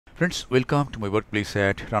Friends, welcome to my workplace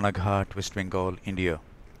at Ranaghat, West Bengal, India.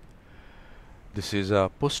 This is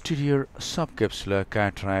a posterior subcapsular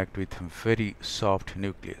cataract with very soft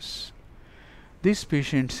nucleus. These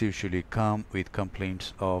patients usually come with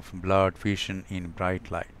complaints of blurred vision in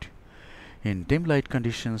bright light. In dim light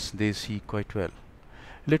conditions, they see quite well.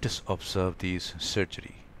 Let us observe this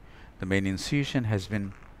surgery. The main incision has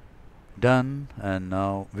been done and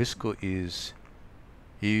now visco is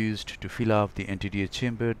used to fill up the anterior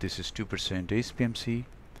chamber. This is 2% HPMC,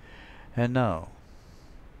 and now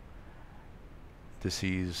this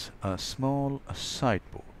is a small side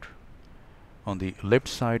port on the left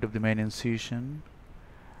side of the main incision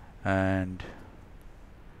and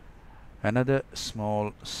another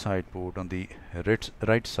small side port on the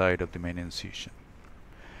right side of the main incision.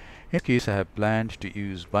 In this case, I have planned to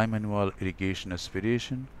use bimanual irrigation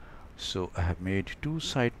aspiration. So I have made two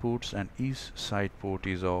side ports and each side port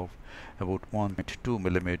is of about 1.2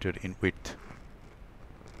 millimeter in width.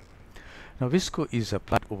 Now visco is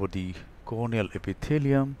applied over the corneal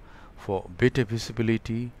epithelium for better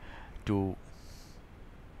visibility to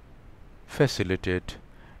facilitate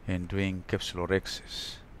in doing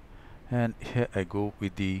capsulorhexis. And here I go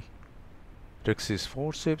with the rhexis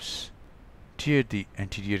forceps, tear the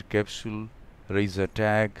anterior capsule, raise a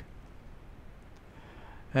tag,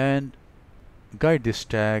 and guide this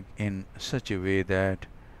tag in such a way that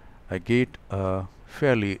I get a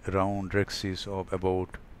fairly round rhexis of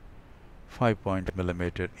about 5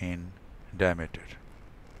 millimeter in diameter.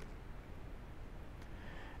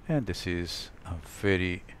 And this is a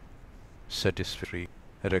very satisfactory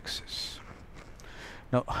rhexis.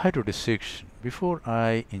 Now hydrodissection. Before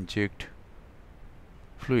I inject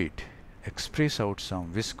fluid, express out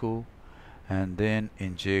some visco and then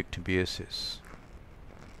inject BSS.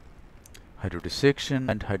 Hydrodissection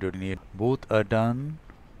and hydrodenate both are done,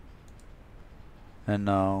 and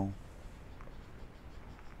now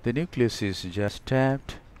the nucleus is just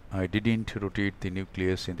tapped. I didn't rotate the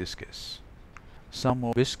nucleus in this case. Some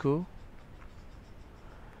more visco,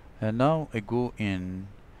 and now I go in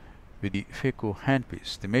with the Phaco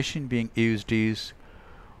handpiece. The machine being used is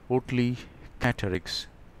Ocular Cataracts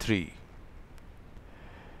 3.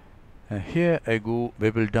 Here I go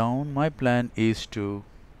bevel down. My plan is to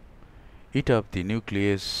eat up the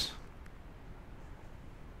nucleus,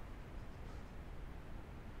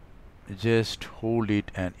 just hold it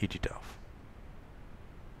and eat it off.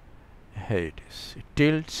 Here it is. It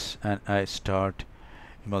tilts and I start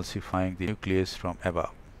emulsifying the nucleus from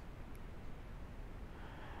above.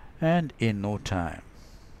 And in no time,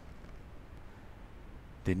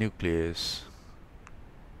 the nucleus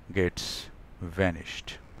gets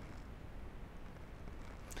vanished.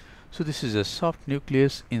 So this is a soft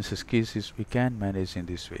nucleus. In such cases we can manage in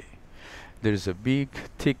this way. There is a big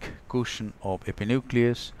thick cushion of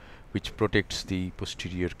epinucleus which protects the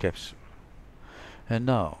posterior capsule. And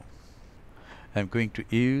now I am going to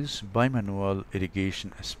use bimanual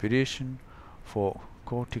irrigation aspiration for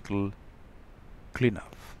cortical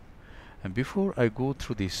cleanup. And before I go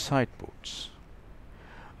through the side ports,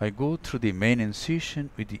 I go through the main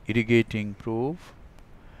incision with the irrigating probe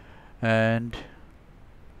and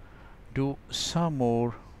do some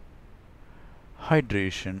more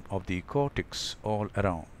hydration of the cortex all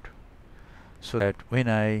around, so that when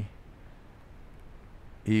I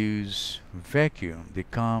use vacuum they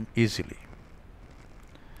come easily.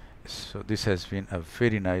 So this has been a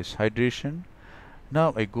very nice hydration.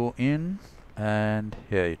 Now I go in and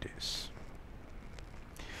here it is.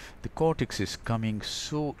 The cortex is coming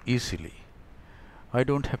so easily. I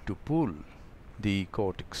don't have to pull the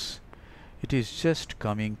cortex. It is just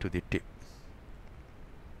coming to the tip,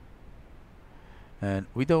 and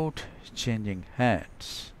without changing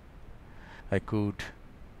hands I could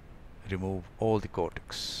remove all the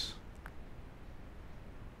cortex.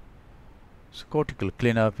 So cortical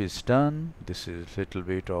cleanup is done. This is a little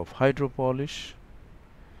bit of hydro polish,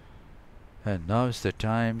 and now is the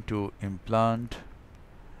time to implant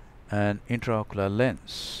an intraocular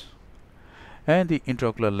lens. And the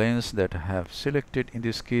intraocular lens that I have selected in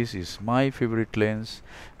this case is my favorite lens.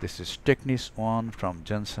 This is Technis 1 from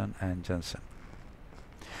Johnson & Johnson.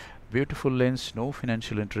 Beautiful lens, no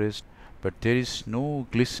financial interest, but there is no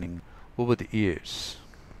glistening over the ears.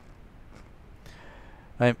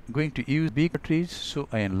 I am going to use big cartridge, so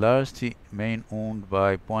I enlarge the main wound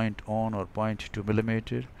by 0.1 or 0.2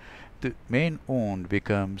 millimeter. The main wound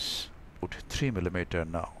becomes about 3 millimeter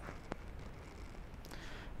now.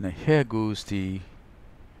 Now here goes the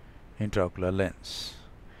intraocular lens.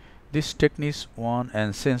 This Technis 1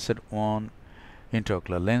 and Sensor 1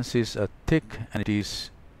 intraocular lenses are thick, and it is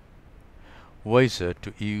wiser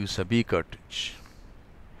to use a B cartridge.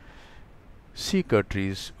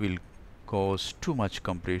 cicatrice will cause too much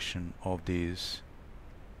compression of these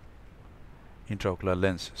intraocular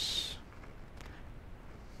lenses.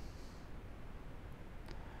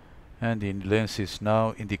 And the lens is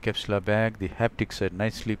now in the capsular bag. The haptics are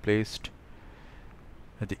nicely placed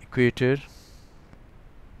at the equator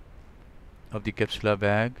of the capsular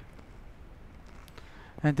bag,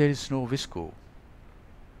 and there is no visco.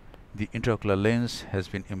 The intraocular lens has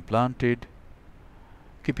been implanted,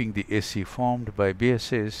 keeping the AC formed by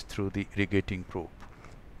BSS through the irrigating probe.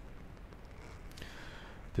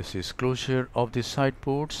 This is closure of the side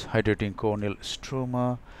ports, hydrating corneal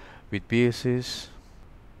stroma with BSS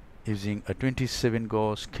using a 27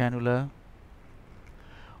 gauge cannula.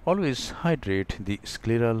 Always hydrate the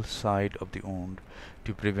scleral side of the wound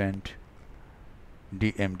to prevent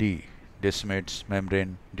DMD, Descemet's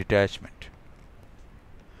membrane detachment.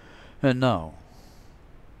 And now,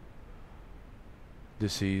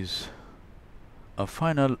 this is a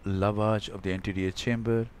final lavage of the anterior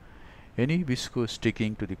chamber. Any visco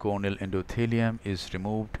sticking to the corneal endothelium is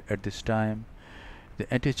removed at this time.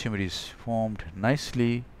 The anterior chamber is formed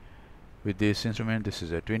nicely with this instrument. This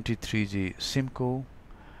is a 23G Simcoe,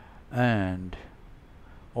 and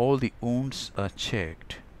all the wounds are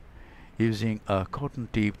checked using a cotton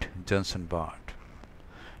tipped Johnson bar.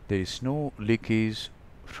 There is no leakage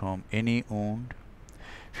from any wound.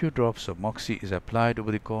 Few drops of moxie is applied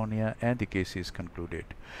over the cornea and the case is concluded.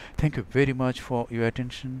 Thank you very much for your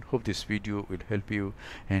attention. Hope this video will help you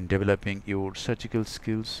in developing your surgical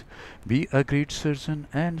skills. Be a great surgeon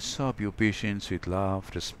and serve your patients with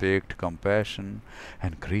love, respect, compassion,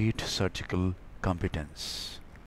 and great surgical competence.